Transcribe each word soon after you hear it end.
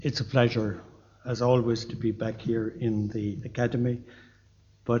It's a pleasure, as always, to be back here in the Academy,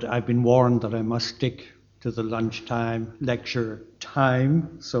 but I've been warned that I must stick to the lunchtime lecture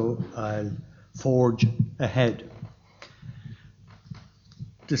time, so I'll forge ahead.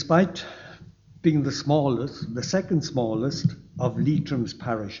 Despite being the second smallest of Leitrim's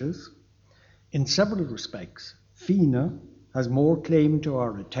parishes, in several respects, Fenagh has more claim to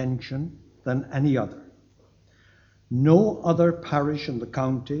our attention than any other. No other parish in the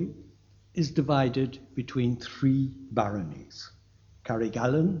county is divided between three baronies: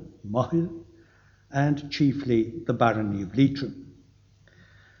 Carrigallen, Mohill, and chiefly the barony of Leitrim.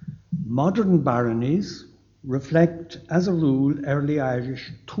 Modern baronies reflect, as a rule, early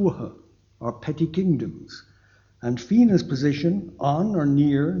Irish tuatha, or petty kingdoms, and Fenagh's position on or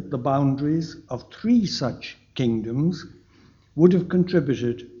near the boundaries of three such kingdoms would have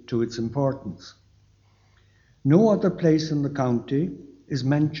contributed to its importance. No other place in the county is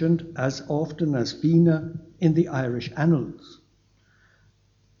mentioned as often as Fenagh in the Irish annals.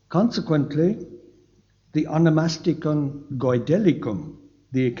 Consequently, the Onomasticon Goidelicum,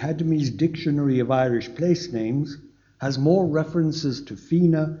 the Academy's Dictionary of Irish Place Names, has more references to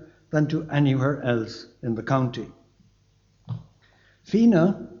Fenagh than to anywhere else in the county.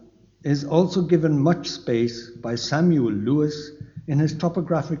 Fenagh is also given much space by Samuel Lewis in his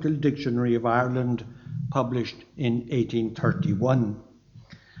Topographical Dictionary of Ireland, published in 1831.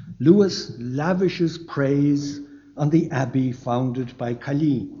 Lewis lavishes praise on the abbey founded by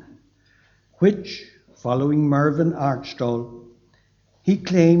Caillín, which, following Mervyn Archstall, he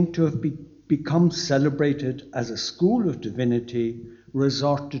claimed to have become celebrated as a school of divinity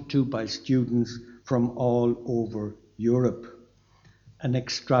resorted to by students from all over Europe. An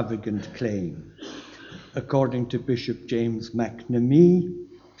extravagant claim, according to Bishop James McNamee,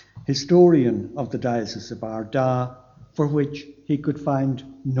 historian of the Diocese of Ardagh, for which he could find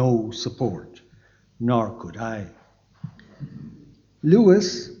no support, nor could I.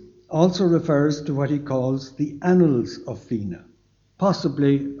 Lewis also refers to what he calls the Annals of Fenagh,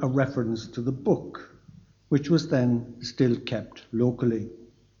 possibly a reference to the book, which was then still kept locally.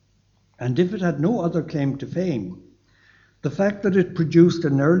 And if it had no other claim to fame, the fact that it produced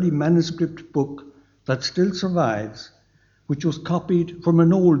an early manuscript book that still survives, which was copied from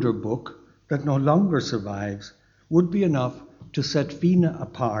an older book that no longer survives, would be enough to set Fenagh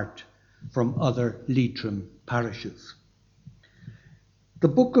apart from other Leitrim parishes. The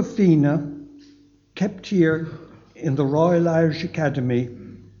Book of Fenagh, kept here in the Royal Irish Academy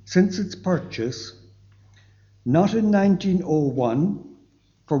since its purchase, not in 1901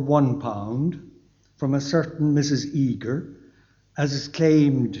 for £1 from a certain Mrs. Eager, as is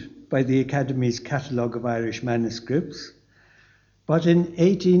claimed by the Academy's Catalogue of Irish Manuscripts, but in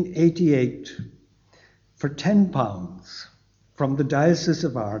 1888 for £10 from the Diocese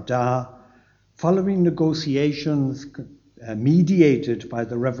of Ardagh, following negotiations mediated by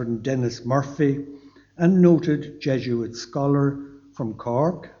the Reverend Dennis Murphy, a noted Jesuit scholar from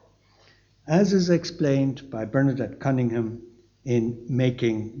Cork, as is explained by Bernadette Cunningham in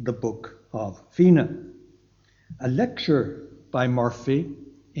Making the Book of Fenagh. A lecture by Murphy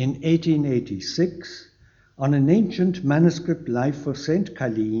in 1886 on an ancient manuscript life of St.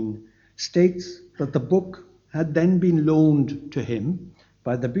 Caillín states that the book had then been loaned to him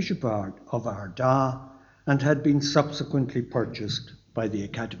by the Bishop of Ardagh and had been subsequently purchased by the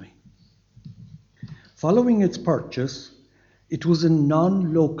Academy. Following its purchase, it was in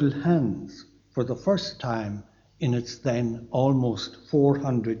non-local hands for the first time in its then almost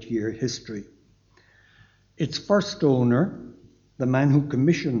 400-year history. Its first owner, the man who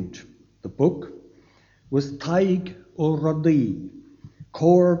commissioned the book, was Taig O'Roddy,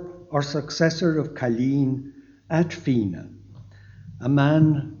 Corb or successor of Caillín at Fenagh, a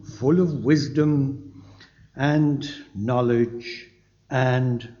man full of wisdom and knowledge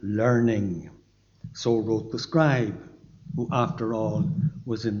and learning. So wrote the scribe, who after all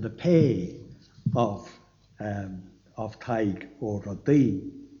was in the pay of Taig O'Roddy.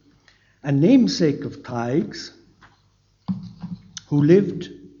 A namesake of Taig's, who lived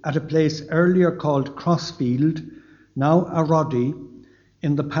at a place earlier called Crossfield, now Aroddy,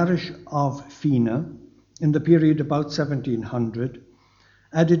 in the parish of Fenagh, in the period about 1700,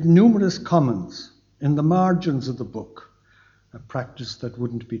 added numerous comments in the margins of the book, a practice that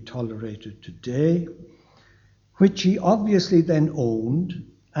wouldn't be tolerated today, which he obviously then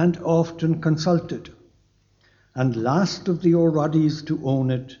owned and often consulted. And last of the O'Roddys to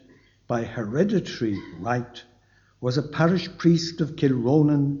own it by hereditary right was a parish priest of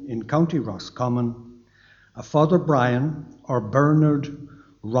Kilronan in County Roscommon, a Father Brian or Bernard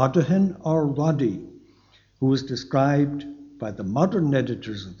Roddihan or Roddy, who was described by the modern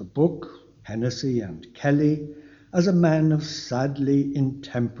editors of the book, Hennessy and Kelly, as a man of sadly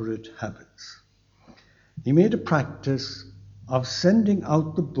intemperate habits. He made a practice of sending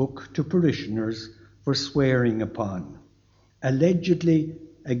out the book to parishioners for swearing upon, allegedly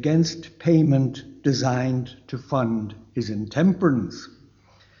against payment designed to fund his intemperance.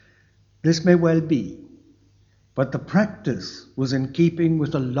 This may well be, but the practice was in keeping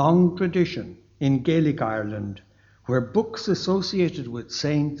with a long tradition in Gaelic Ireland, where books associated with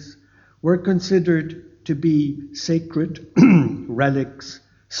saints were considered to be sacred relics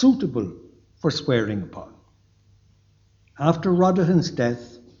suitable for swearing upon. After Rodihan's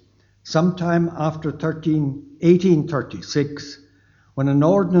death, sometime after 1836, when an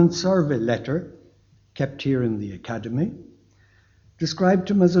Ordnance Survey letter, kept here in the Academy, described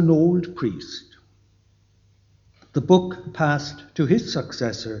him as an old priest, the book passed to his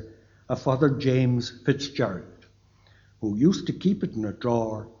successor, a Father James Fitzgerald, who used to keep it in a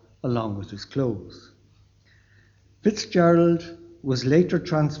drawer along with his clothes. Fitzgerald was later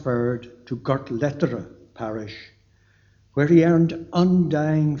transferred to Gortlettere parish, where he earned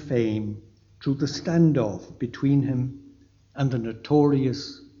undying fame through the standoff between him and the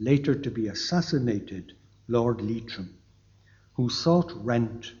notorious, later to be assassinated, Lord Leitrim, who sought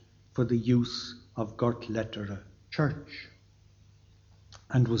rent for the use of Gortlettere Church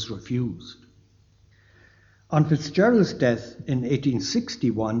and was refused. On Fitzgerald's death in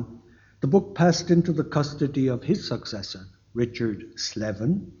 1861, the book passed into the custody of his successor, Richard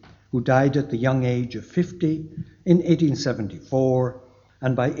Slevin, who died at the young age of 50 in 1874,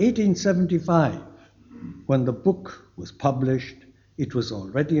 and by 1875, when the book was published, it was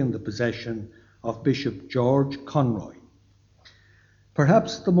already in the possession of Bishop George Conroy,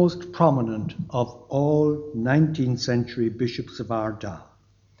 perhaps the most prominent of all 19th century bishops of Ardagh.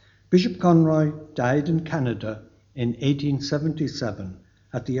 Bishop Conroy died in Canada in 1877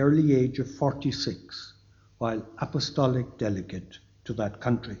 at the early age of 46, while apostolic delegate to that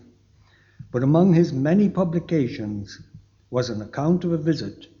country. But among his many publications was an account of a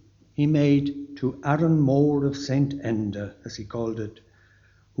visit he made to Aaron Moore of St. Enda, as he called it,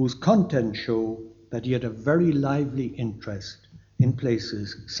 whose contents show that he had a very lively interest in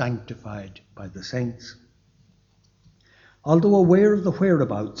places sanctified by the saints. Although aware of the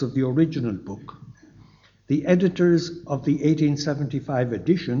whereabouts of the original book, the editors of the 1875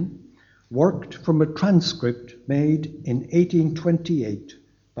 edition worked from a transcript made in 1828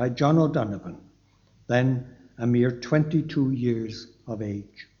 by John O'Donovan, then a mere 22 years of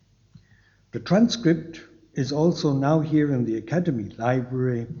age. The transcript is also now here in the Academy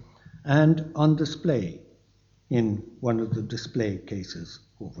Library and on display in one of the display cases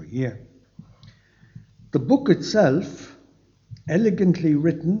over here. The book itself, elegantly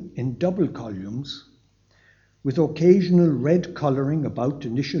written in double columns, with occasional red colouring about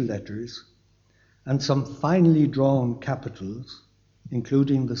initial letters and some finely drawn capitals,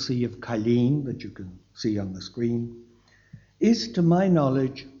 including the C of Caillín that you can see on the screen, is, to my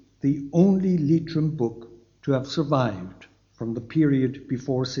knowledge, the only Leitrim book to have survived from the period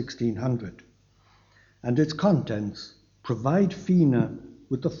before 1600, and its contents provide Fenagh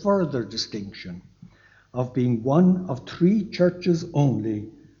with the further distinction of being one of 3 churches only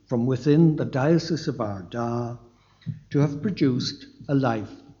from within the Diocese of Ardagh to have produced a life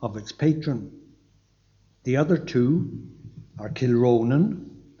of its patron. The other 2 are Kilronan,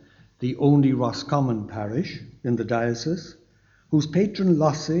 the only Roscommon parish in the diocese, whose patron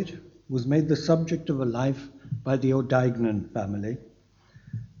Lossett was made the subject of a life by the O'Dignan family,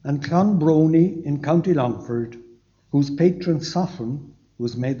 and Clonbrony in County Longford, whose patron Soffin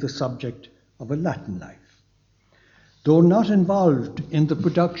was made the subject of a Latin life. Though not involved in the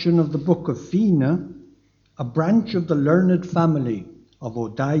production of the Book of Fenagh, a branch of the learned family of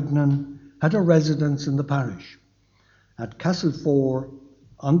O'Dignan had a residence in the parish, at Castlefore,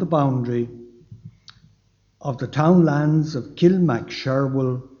 on the boundary of the townlands of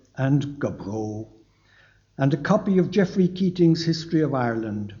Kilmac-Sherwell and Gobrow, and a copy of Geoffrey Keating's History of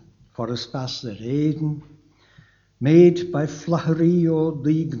Ireland, for as fast at Aden, made by Flaherty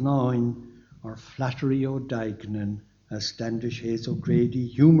O'Dignan, or Flattery O'Dignan, as Standish Hayes O'Grady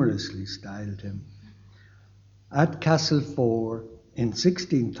humorously styled him, at Castlefore in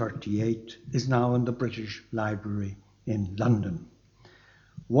 1638, is now in the British Library in London.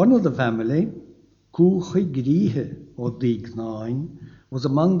 One of the family, Cúchigríche O'Dignan, was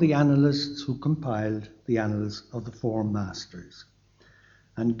among the annalists who compiled the Annals of the Four Masters.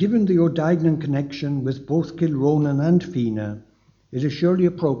 And given the O'Dignan connection with both Kilronan and Fenagh, it is surely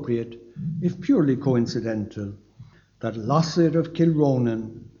appropriate, if purely coincidental, that Lossett of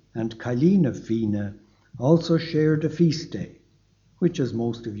Kilronan and Caillín of Fenagh also shared a feast day, which, as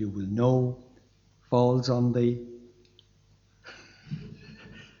most of you will know, falls on the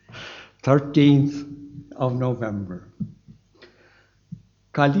 13th of November.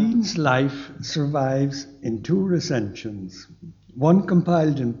 Caillín's life survives in two recensions, one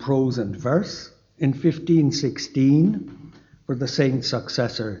compiled in prose and verse in 1516 for the saint's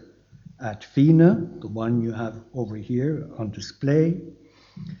successor at Fenagh, the one you have over here on display,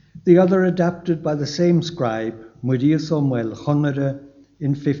 the other adapted by the same scribe, Muireas Samuel Chonere,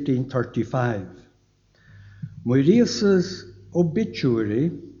 in 1535. Muireas's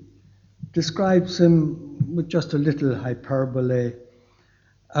obituary describes him with just a little hyperbole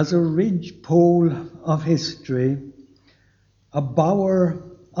as a ridge pole of history, a bower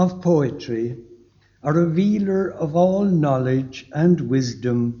of poetry, a revealer of all knowledge and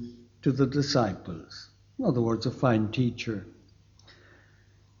wisdom to the disciples. In other words, a fine teacher.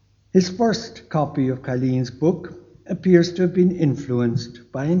 His first copy of Caillín's book appears to have been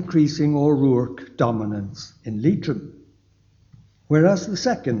influenced by increasing O'Rourke dominance in Leitrim, whereas the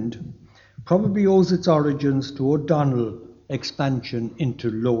second probably owes its origins to O'Donnell expansion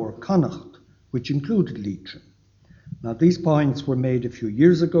into Lower Connacht, which included Leitrim. Now, these points were made a few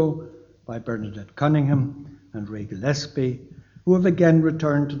years ago by Bernadette Cunningham and Ray Gillespie, who have again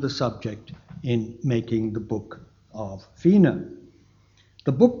returned to the subject in making the Book of Fenagh.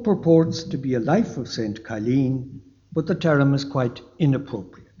 The book purports to be a life of St. Caillín, but the term is quite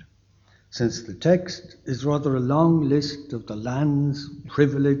inappropriate, since the text is rather a long list of the lands,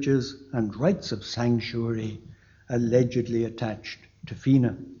 privileges, and rights of sanctuary allegedly attached to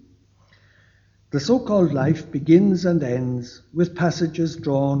Fenagh. The so-called life begins and ends with passages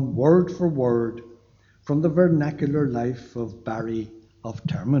drawn word for word from the vernacular life of Barry of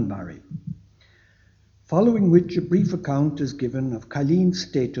Termonbarry, following which a brief account is given of Caillín's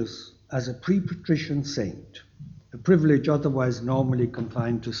status as a pre-patrician saint, a privilege otherwise normally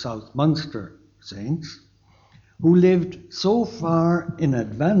confined to South Munster saints, who lived so far in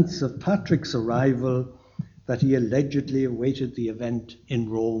advance of Patrick's arrival that he allegedly awaited the event in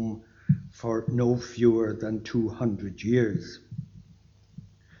Rome for no fewer than 200 years.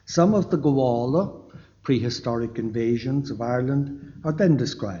 Some of the Gawala, prehistoric invasions of Ireland, are then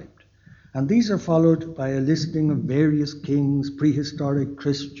described, and these are followed by a listing of various kings, prehistoric,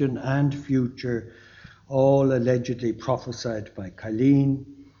 Christian, and future, all allegedly prophesied by Caillín.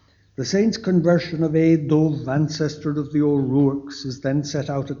 The saint's conversion of Dubh, ancestor of the O'Rourkes, is then set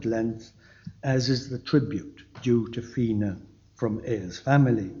out at length, as is the tribute due to Fenagh from Éa's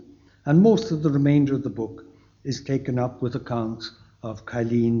family. And most of the remainder of the book is taken up with accounts of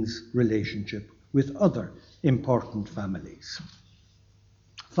Caillín's relationship with other important families.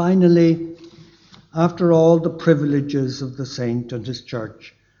 Finally, after all the privileges of the saint and his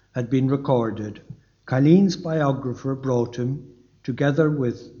church had been recorded, Caillín's biographer brought him, together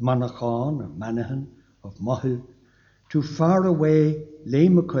with Monaghan or Manahan of Mohill, to faraway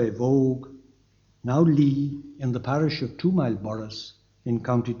Leamacquaig, now Lee, in the parish of 2 Mile Borris in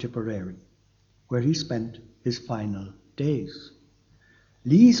County Tipperary, where he spent his final days.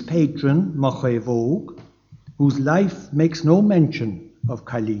 Lee's patron, Macquaig, whose life makes no mention of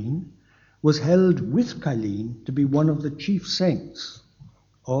Caillín, was held with Caillín to be one of the chief saints,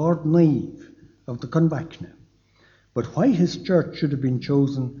 or Neve, of the Convachna. But why his church should have been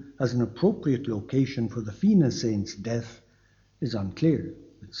chosen as an appropriate location for the Fenagh saint's death is unclear.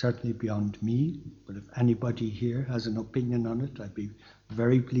 It's certainly beyond me, but if anybody here has an opinion on it, I'd be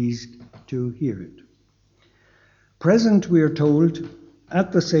very pleased to hear it. Present, we are told,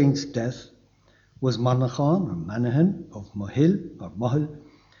 at the saint's death was Monaghan or Manahan of Mohill,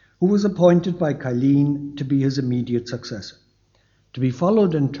 who was appointed by Caillín to be his immediate successor, to be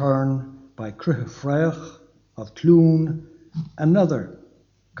followed in turn by Cruthefreach of Cloon, another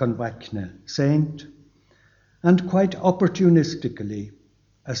Convachna saint, and quite opportunistically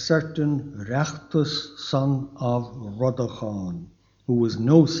a certain Reachtas, son of Rodachan, who was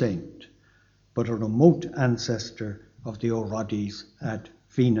no saint, but a remote ancestor of the O'Roddies at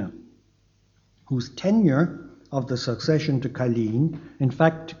Fenagh, whose tenure of the succession to Caillín, in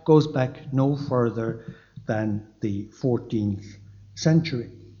fact, goes back no further than the 14th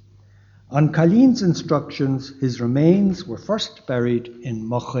century. On Caillín's instructions, his remains were first buried in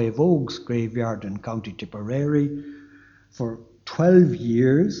Macquaig's graveyard in County Tipperary for 12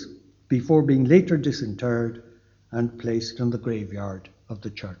 years before being later disinterred and placed in the graveyard of the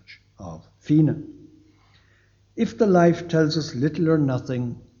Church of Fenagh. If the life tells us little or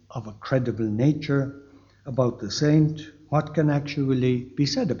nothing of a credible nature about the saint, what can actually be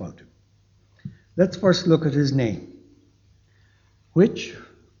said about him? Let's first look at his name, which,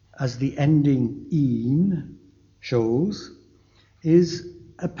 as the ending "een" shows, is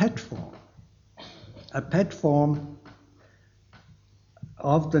a pet form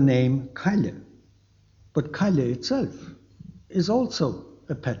of the name Caillín. But Caillín itself is also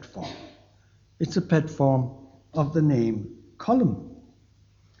a pet form. It's a pet form of the name Colum.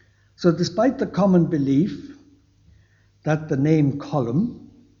 So despite the common belief that the name Colum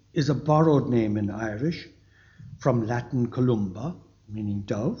is a borrowed name in Irish from Latin columba, meaning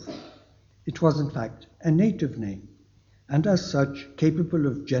dove, it was in fact a native name, and as such capable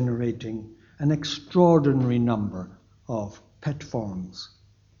of generating an extraordinary number of pet forms,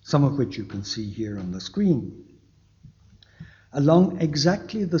 some of which you can see here on the screen. Along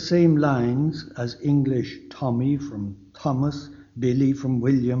exactly the same lines as English Tommy from Thomas, Billy from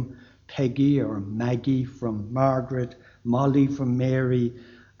William, Peggy or Maggie from Margaret, Molly from Mary,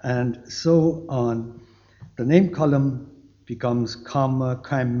 and so on, the name Colum becomes Comma,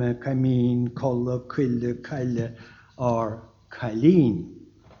 Caime, Caimín, Colla, Quille, Caille, or Caillín,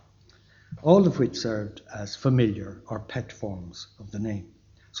 all of which served as familiar or pet forms of the name.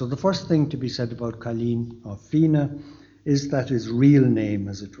 So the first thing to be said about Caillín of Fenagh is that his real name,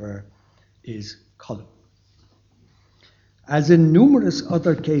 as it were, is Colum. As in numerous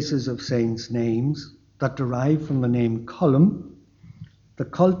other cases of saints' names that derive from the name Colum, the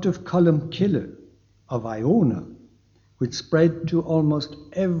cult of Columcille of Iona, which spread to almost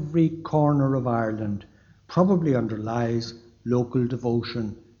every corner of Ireland, probably underlies local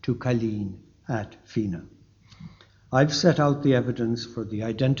devotion to Caillín at Fenagh. I've set out the evidence for the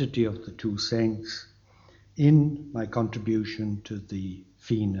identity of the two saints in my contribution to the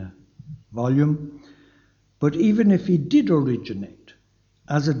Fenagh volume, but even if he did originate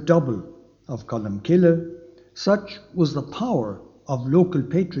as a double of Columcille, such was the power of local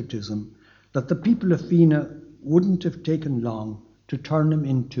patriotism that the people of Fenagh wouldn't have taken long to turn him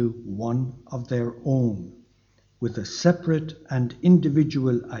into one of their own, with a separate and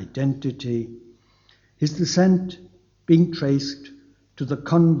individual identity, his descent being traced to the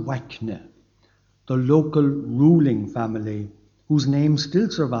Conwachne, the local ruling family whose name still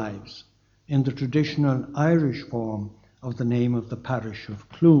survives in the traditional Irish form of the name of the parish of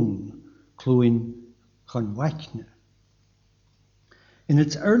Clúin, Clúin Conwachne. In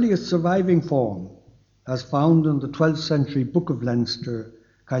its earliest surviving form, as found in the 12th century Book of Leinster,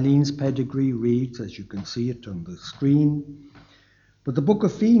 Caillín's pedigree reads, as you can see it on the screen, but the Book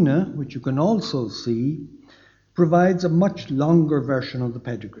of Fenagh, which you can also see, provides a much longer version of the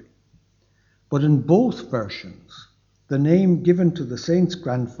pedigree. But in both versions, the name given to the saint's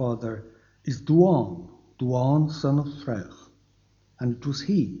grandfather is Duan, Duan, son of Fenagh, and it was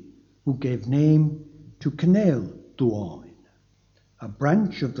he who gave name to Cnail Duan, a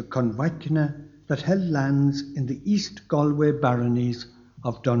branch of the Conwachne that held lands in the East Galway baronies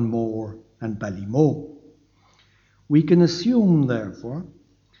of Dunmore and Ballymoe. We can assume, therefore,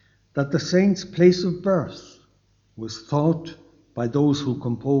 that the saint's place of birth was thought by those who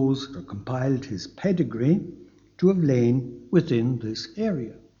composed or compiled his pedigree to have lain within this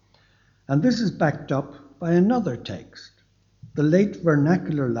area. And this is backed up by another text, the late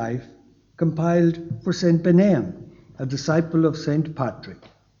vernacular life compiled for St. Benain, a disciple of St. Patrick.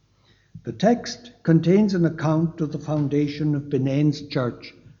 The text contains an account of the foundation of Benain's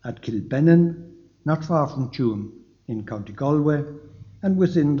church at Kilbennan, not far from Tuam in County Galway, and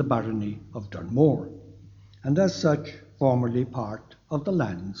within the barony of Dunmore, and as such formerly part of the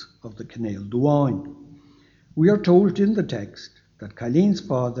lands of the Cnail Duan. We are told in the text that Caillín's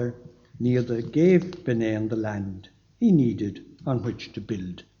father neither gave Benain the land he needed on which to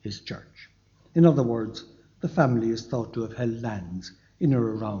build his church. In other words, the family is thought to have held lands in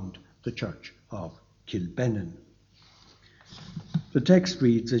or around the church of Kilbennan. The text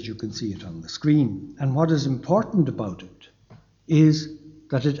reads, as you can see it on the screen, and what is important about it is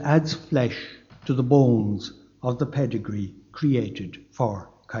that it adds flesh to the bones of the pedigree created for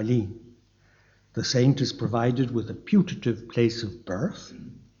Caillín. The saint is provided with a putative place of birth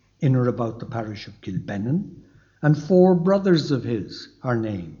in or about the parish of Kilbennan, and 4 brothers of his are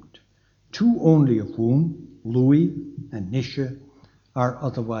named, 2 only of whom, Louis and Nisha, are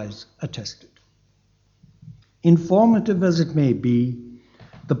otherwise attested. Informative as it may be,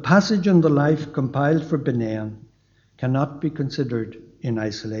 the passage on the life compiled for Benain cannot be considered in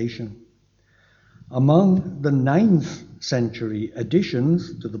isolation. Among the 9th century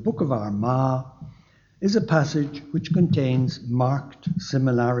additions to the Book of Armagh is a passage which contains marked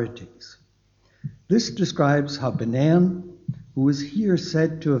similarities. This describes how Benain, who is here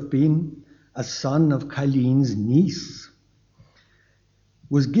said to have been a son of Caillín's niece,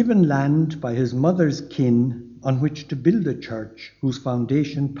 was given land by his mother's kin on which to build a church whose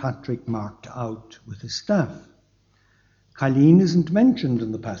foundation Patrick marked out with his staff. Caillín isn't mentioned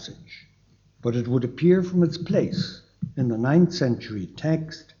in the passage, but it would appear from its place in the 9th century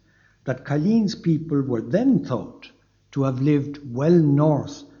text that Caillín's people were then thought to have lived well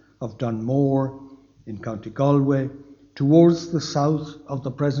north of Dunmore in County Galway, towards the south of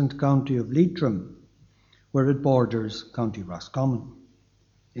the present county of Leitrim, where it borders County Roscommon.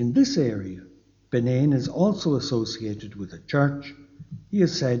 In this area, Benane is also associated with a church he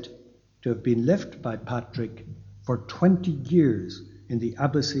is said to have been left by Patrick for 20 years in the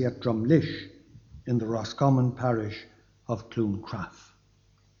abbacy at Drumlish in the Roscommon parish of Clooncraft.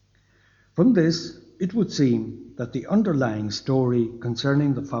 From this, it would seem that the underlying story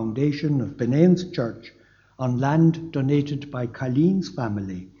concerning the foundation of Benane's church on land donated by Caillín's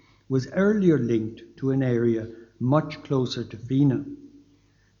family was earlier linked to an area much closer to Fenagh,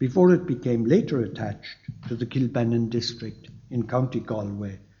 before it became later attached to the Kilbennan district in County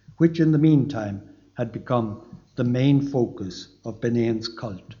Galway, which in the meantime had become the main focus of Benane's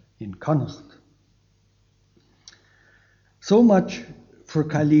cult in Connacht. So much for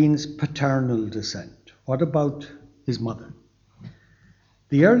Caillín's paternal descent. What about his mother?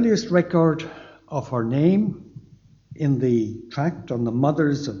 The earliest record of her name in the tract on the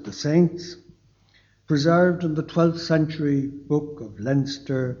mothers of the saints, preserved in the 12th century book of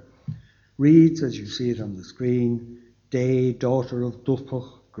Leinster, reads, as you see it on the screen, Day, daughter of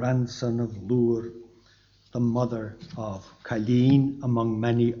Dupach, grandson of Lúr, the mother of Caillín, among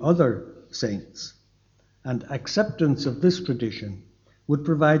many other saints. And acceptance of this tradition would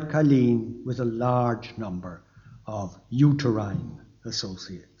provide Caillín with a large number of uterine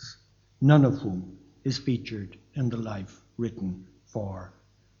associates, none of whom is featured in the life written for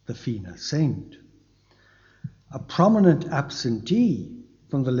the Fenagh saint. A prominent absentee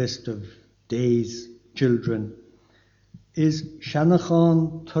from the list of Day's children is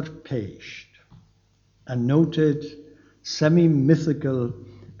Shanachán Turpéist, a noted semi-mythical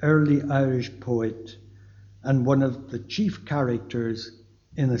early Irish poet and one of the chief characters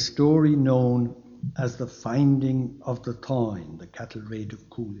in a story known as the Finding of the Táin, the cattle raid of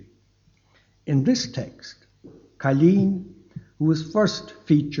Cooley. In this text, Caillín, who was first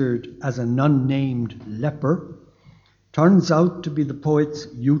featured as an unnamed leper, turns out to be the poet's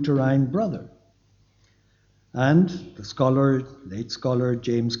uterine brother. And the late scholar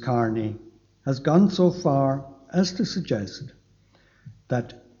James Carney, has gone so far as to suggest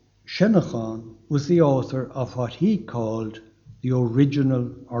that Shanachán was the author of what he called the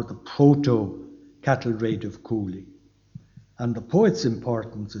original or the proto-cattle raid of Cooley. And the poet's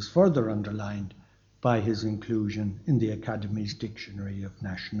importance is further underlined by his inclusion in the Academy's Dictionary of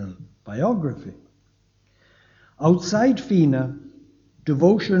National Biography. Outside Fenagh,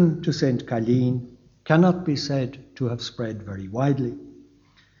 devotion to St. Caillín cannot be said to have spread very widely.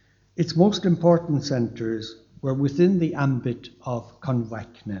 Its most important centres were within the ambit of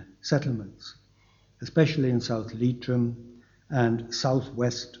Convachna settlements, especially in South Leitrim and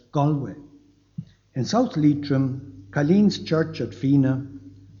southwest Galway. In South Leitrim, Caillín's church at Fenagh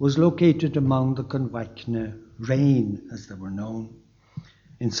was located among the Convachna Rain, as they were known.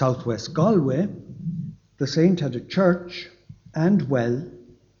 In southwest Galway, the saint had a church and well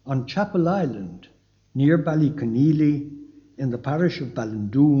on Chapel Island, near Ballyconneely, in the parish of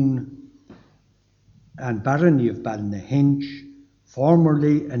Ballindoon and barony of Ballynahinch,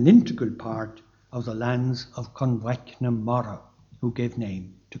 formerly an integral part of the lands of Convachna Mara, who gave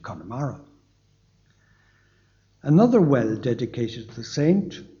name to Connemara. Another well dedicated to the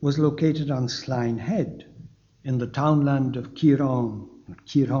saint was located on Sline Head, in the townland of Ciarán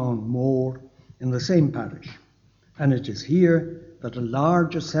Mór, in the same parish, and it is here that a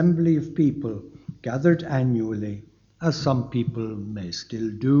large assembly of people gathered annually, as some people may still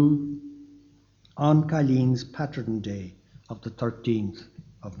do, on Caillín's Patron Day of the 13th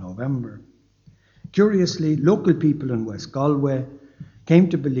of November. Curiously, local people in West Galway came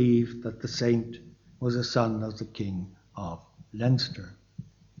to believe that the saint was a son of the King of Leinster.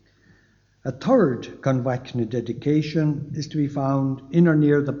 A third Convachna dedication is to be found in or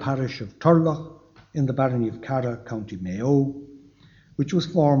near the parish of Turlough in the barony of Carra, County Mayo, which was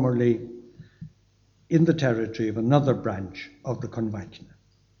formerly in the territory of another branch of the Convachna.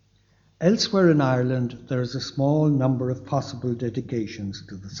 Elsewhere in Ireland, there is a small number of possible dedications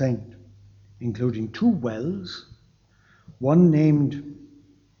to the saint, including two wells, one named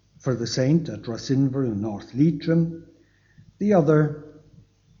for the saint at Rocinver in North Leitrim, the other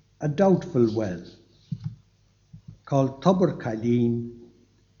a doubtful well called Tubber Caillín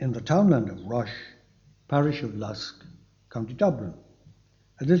in the townland of Rush, parish of Lusk, County Dublin,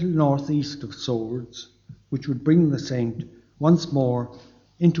 a little northeast of Swords, which would bring the saint once more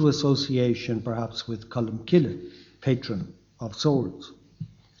into association perhaps with Columcille, patron of souls.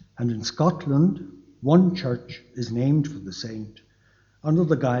 And in Scotland, one church is named for the saint under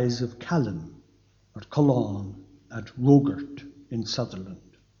the guise of Callan, or Cullan, at Rogart in Sutherland.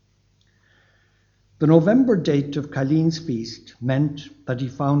 The November date of Caillín's feast meant that he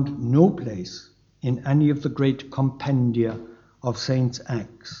found no place in any of the great compendia of Saints'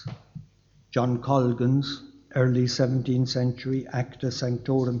 Acts. John Colgan's early 17th century Acta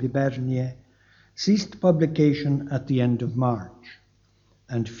Sanctorum Hiberniae ceased publication at the end of March,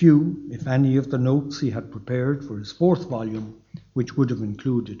 and few, if any, of the notes he had prepared for his fourth volume, which would have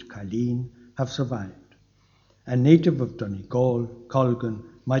included Caillín, have survived. A native of Donegal, Colgan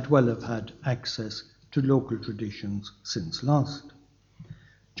might well have had access to local traditions since lost.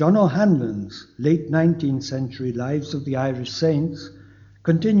 John O'Hanlon's late 19th century Lives of the Irish Saints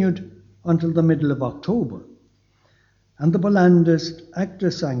continued until the middle of October, and the Bollandist Acta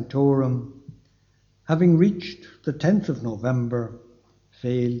Sanctorum, having reached the 10th of November,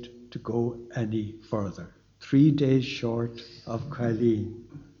 failed to go any further, 3 days short of Caillín.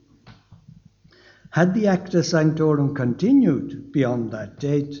 Had the Acta Sanctorum continued beyond that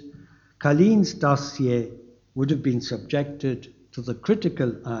date, Caillín's dossier would have been subjected to the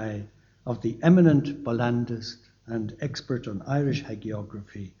critical eye of the eminent Bollandist and expert on Irish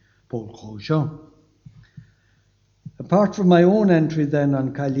hagiography, Paul Grosjean. Apart from my own entry then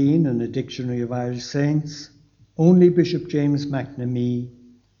on Caillín in a dictionary of Irish saints, only Bishop James McNamee,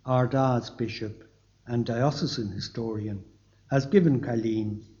 Ardagh's bishop and diocesan historian, has given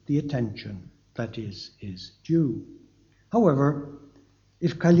Caillín the attention that is his due. However,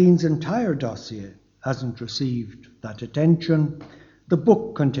 if Caillín's entire dossier hasn't received that attention, the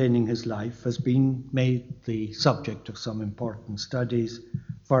book containing his life has been made the subject of some important studies,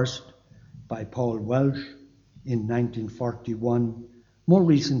 first by Paul Welsh in 1941, more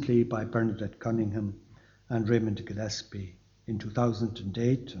recently by Bernadette Cunningham and Raymond Gillespie in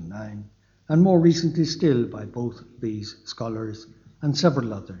 2008 and 9, and more recently still by both these scholars and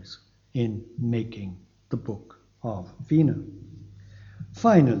several others in making the Book of Fenagh.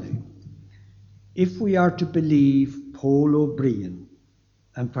 Finally, if we are to believe Paul O'Brien,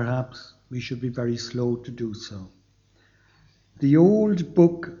 and perhaps we should be very slow to do so, the old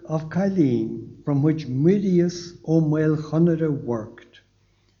Book of Caillín, from which Midius O'Muel Chonere worked,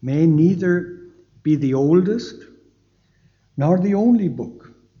 may neither be the oldest nor the only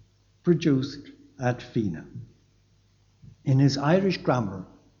book produced at Fenagh. In his Irish grammar,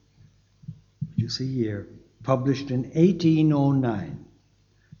 which you see here, published in 1809,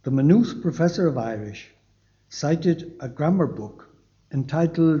 the Maynooth Professor of Irish cited a grammar book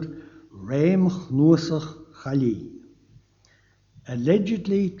entitled Réim Chnuasach Caillín,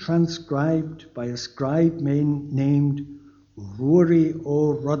 allegedly transcribed by a scribe named Ruairi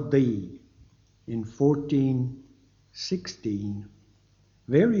ó Roddaí in 1416.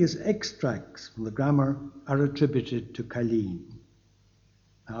 Various extracts from the grammar are attributed to Caillín.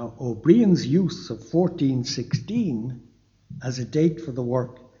 Now, O'Brien's use of 1416 as a date for the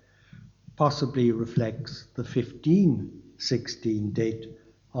work possibly reflects the 1516 date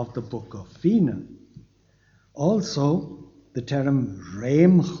of the Book of Fenagh. Also, the term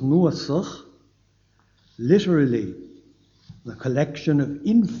Réim Chnuasach, literally the collection of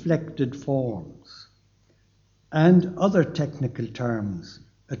inflected forms, and other technical terms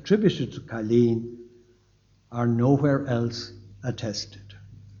attributed to Caillín are nowhere else attested.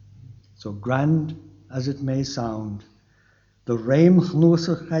 So grand as it may sound, the Réim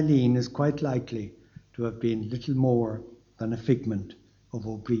Chnuasach Caillín is quite likely to have been little more than a figment of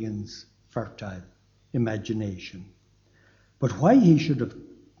O'Brien's fertile imagination. But why he should have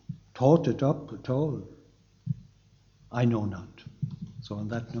thought it up at all, I know not. So on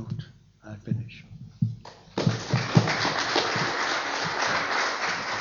that note, I'll finish.